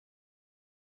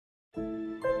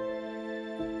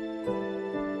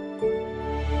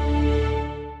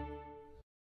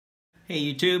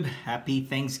Hey YouTube, happy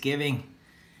Thanksgiving.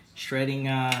 Shredding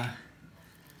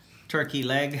turkey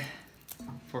leg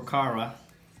for Cara.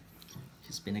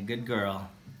 She's been a good girl.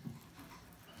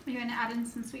 Are you going to add in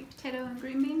some sweet potato and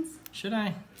green beans? Should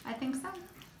I? I think so.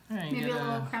 All right, maybe a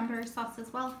little cranberry sauce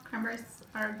as well. Cranberries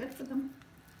are good for them.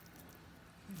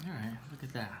 All right, look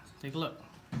at that. Take a look.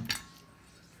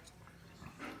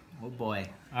 Oh boy.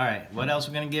 All right, what else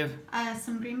we're gonna give?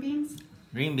 Some green beans.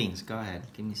 Green beans, go ahead.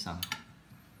 Give me some.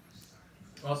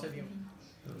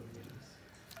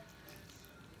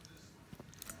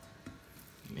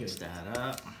 Mix that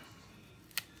up.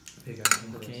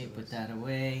 Okay, put that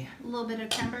away. A little bit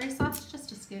of cranberry sauce,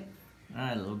 just a scoop. All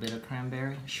right, a little bit of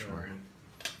cranberry. Sure.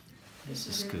 Just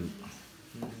a scoop.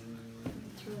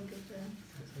 It's really good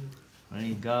for There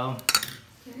you go.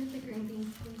 Here's the green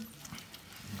beans, please.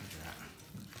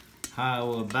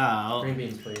 How about green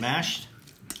beans, please. Mashed?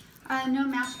 No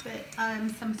mashed, but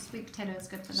some sweet potato is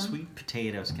good for them. Sweet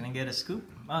potatoes. Can I get a scoop?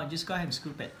 Oh, just go ahead and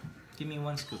scoop it. Give me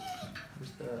one scoop.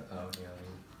 Where's the, oh,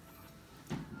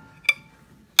 yeah.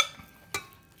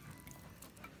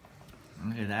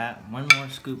 Look at that. One more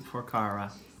scoop for Cara.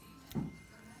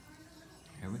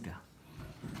 Here we go.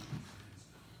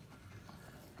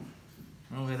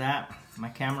 Look at that. My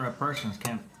camera persons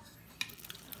can't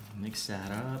mix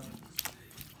that up.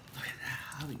 Look at that.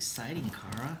 How exciting,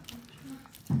 Cara.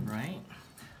 Right?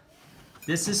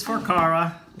 This is for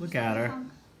Cara. Look at her.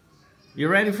 You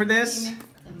ready for this?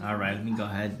 All right, let me go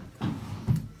ahead.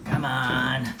 Come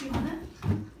on.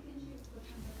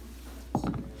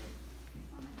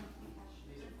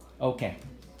 Okay.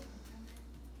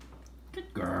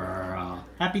 Good girl.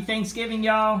 Happy Thanksgiving,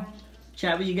 y'all.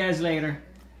 Chat with you guys later.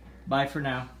 Bye for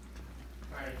now.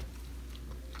 Alright.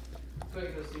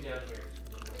 Quick, go sit down here.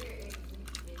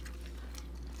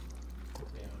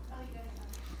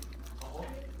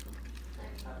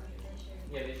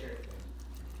 Yeah, they sure.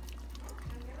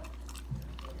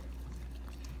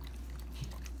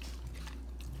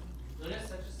 Luna's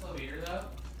such a slow eater, though.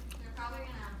 They're probably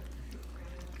gonna.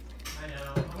 I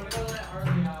know. I'm gonna go let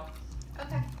Harley out.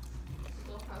 Okay.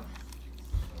 No problem.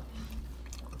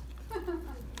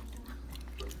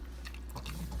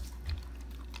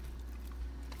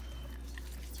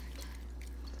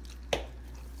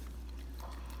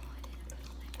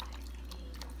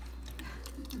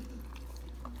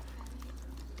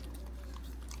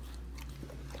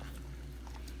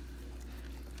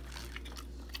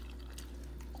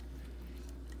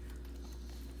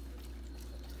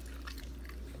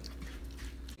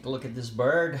 Look at this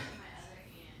bird.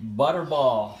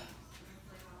 Butterball.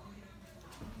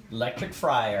 Electric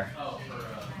fryer. Oh, for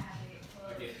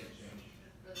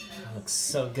Looks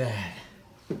so good.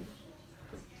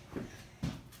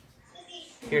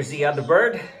 Here's the other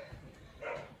bird.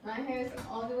 My hair is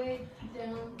all the way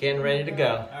down. Getting ready to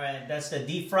go. All right, that's the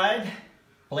deep fried,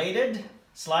 plated,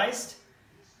 sliced.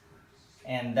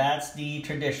 And that's the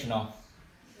traditional.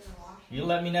 You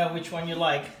let me know which one you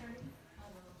like.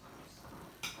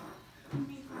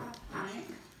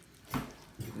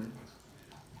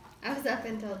 I was up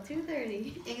until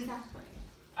 2:30. Exactly.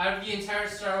 out of the entire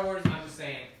Star Wars, I'm just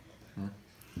saying.